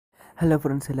Hello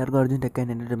friends, എല്ലാവർക്കും Arjun tech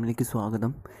and എൻ്റർടൈൻമെൻറ്റിലേക്ക്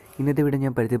സ്വാഗതം. ഇന്നത്തെ വീഡിയോ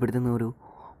ഞാൻ പരിചയപ്പെടുത്തുന്ന ഒരു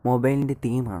മൊബൈലിൻ്റെ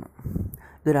തീമാണ്.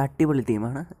 ഇതൊരു അടിപൊളി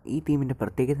തീമാണ്. ഈ തീമിൻ്റെ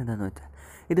പ്രത്യേകത എന്താണെന്ന് വെച്ചാൽ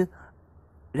ഇത്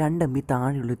 2 MB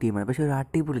താഴെയുള്ള തീമാണ്, പക്ഷേ ഒരു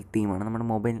അടിപൊളി തീമാണ്. നമ്മുടെ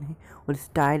മൊബൈലിന് ഒരു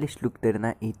സ്റ്റൈലിഷ് ലുക്ക്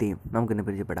തരുന്ന ഈ തീം നമുക്കിന്ന്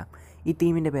പരിചയപ്പെടാം. ഈ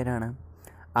തീമിൻ്റെ പേരാണ്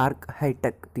ആർക്ക്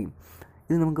ഹൈടെക് തീം.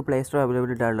 ഇത് നമുക്ക് പ്ലേ സ്റ്റോർ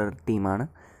അവൈലബിലിറ്റി ആയിട്ടുള്ള തീമാണ്.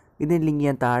 ഇതിൻ്റെ ലിങ്ക്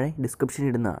ഞാൻ താഴെ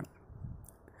ഡിസ്ക്രിപ്ഷനിൽ ഇടുന്നതാണ്.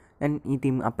 ഞാൻ ഈ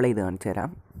തീം അപ്ലൈ ചെയ്ത് കാണിച്ചു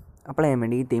തരാം. അപ്ലൈ ചെയ്യാൻ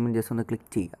വേണ്ടി ഈ തീമിൽ ജസ്റ്റ് ഒന്ന്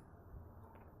ക്ലിക്ക് ചെയ്യുക.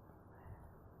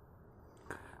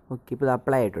 ഓക്കെ, ഇപ്പോൾ ഇത്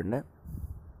അപ്ലൈ ആയിട്ടുണ്ട്.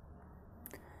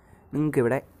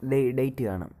 നിങ്ങൾക്കിവിടെ ഡേറ്റ്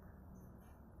കാണാം.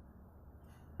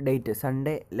 Date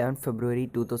Sunday 11 February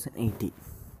 2018.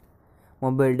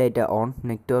 Mobile data on,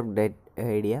 network date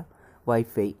idea,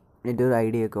 wifi, network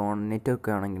idea ഒക്കെ ഓൺ.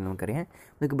 നെറ്റ്വർക്ക് ആണെങ്കിൽ നമുക്കറിയാം.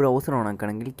 നിങ്ങൾക്ക് ബ്രൗസർ ഓൺ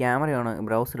ആക്കുകയാണെങ്കിൽ ക്യാമറ ഓൺ.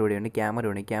 ബ്രൗസർ ഇവിടെയുണ്ട്,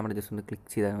 ക്യാമറ ഉണ്ട്. ക്യാമറ ജസ്റ്റ് ഒന്ന് ക്ലിക്ക്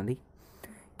ചെയ്താൽ മതി.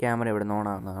 ക്യാമറ ഇവിടെ നിന്ന് ഓൺ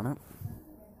ആകുന്നതാണ്.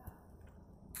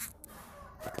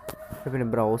 പിന്നെ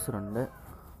ബ്രൗസറുണ്ട്,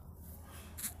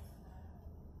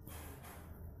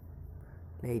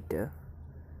 ലൈറ്റ്,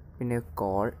 പിന്നെ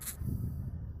കോൾ,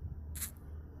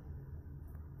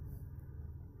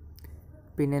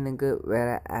 പിന്നെ നിങ്ങൾക്ക്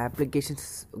വേറെ ആപ്ലിക്കേഷൻസ്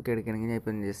ഒക്കെ എടുക്കണമെങ്കിൽ ഞാൻ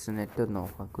ഇപ്പം ജസ്റ്റ് നെറ്റ് ഒന്ന്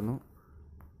ഓഫ് ആക്കുന്നു.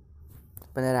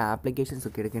 ഇപ്പം നേരെ ആപ്ലിക്കേഷൻസ്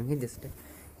ഒക്കെ എടുക്കണമെങ്കിൽ ജസ്റ്റ്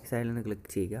ഈ സൈഡിലൊന്ന്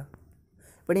ക്ലിക്ക് ചെയ്യുക.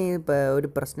 ഇവിടെ ഇപ്പോൾ ഒരു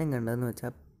പ്രശ്നം കണ്ടതെന്ന്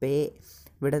വെച്ചാൽ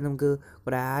ഇവിടെ നമുക്ക്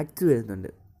കുറേ ആഡ്സ്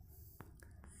വരുന്നുണ്ട്.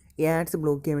 ഈ ആഡ്സ്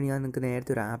ബ്ലോക്ക് ചെയ്യാൻ വേണ്ടി ഞാൻ നിങ്ങൾക്ക്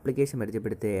നേരത്തെ ഒരു ആപ്ലിക്കേഷൻ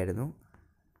പരിചയപ്പെടുത്തുകയായിരുന്നു.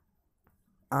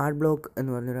 ആഡ് ബ്ലോക്ക്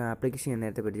എന്ന് പറഞ്ഞൊരു ആപ്ലിക്കേഷൻ ഞാൻ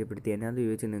നേരത്തെ പരിചയപ്പെടുത്തിയായിരുന്നു. അത്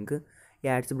ഉപയോഗിച്ച് നിങ്ങൾക്ക് ഈ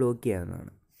ആഡ്സ് ബ്ലോക്ക്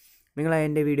ചെയ്യാവുന്നതാണ്. നിങ്ങൾ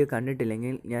എൻ്റെ വീഡിയോ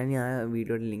കണ്ടിട്ടില്ലെങ്കിൽ ഞാൻ ആ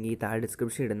വീഡിയോയുടെ ലിങ്ക് ഈ താഴെ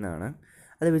ഡിസ്ക്രിപ്ഷൻ ഇടുന്നതാണ്.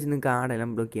 അത് വെച്ച് നിങ്ങൾക്ക് ആടെല്ലാം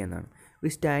ബ്ലോക്ക് ചെയ്യാവുന്നതാണ്.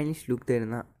 ഒരു സ്റ്റൈലിഷ് ലുക്ക്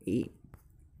തരുന്ന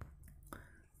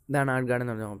ഇതാണ് ആഡ് ഗാർഡ്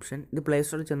എന്ന് പറഞ്ഞ ഓപ്ഷൻ. ഇത് പ്ലേ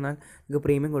സ്റ്റോറിൽ ചെന്നാൽ നിങ്ങൾക്ക്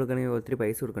പ്രീമിയം കൊടുക്കണമെങ്കിൽ ഒത്തിരി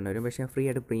പൈസ കൊടുക്കേണ്ടി വരും. പക്ഷേ ഫ്രീ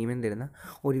ആയിട്ട് പ്രീമിയം തരുന്ന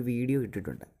ഒരു വീഡിയോ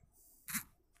ഇട്ടിട്ടുണ്ട്.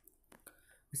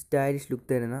 സ്റ്റൈലിഷ് ലുക്ക്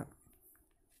തരുന്ന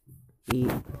ഈ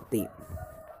തീം,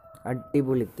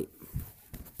 അടിപൊളി തീം.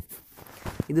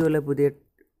 ഇതുപോലെ പുതിയ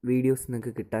വീഡിയോസ്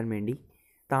നിങ്ങൾക്ക് കിട്ടാൻ വേണ്ടി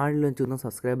താഴെ ചുവന്ന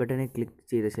സബ്സ്ക്രൈബ് ബട്ടനെ ക്ലിക്ക്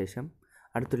ചെയ്ത ശേഷം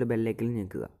അടുത്തുള്ള ബെല്ലൈക്കനിൽ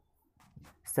ഞെക്കുക.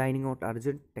 Signing out,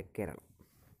 Arjun tech Keralam.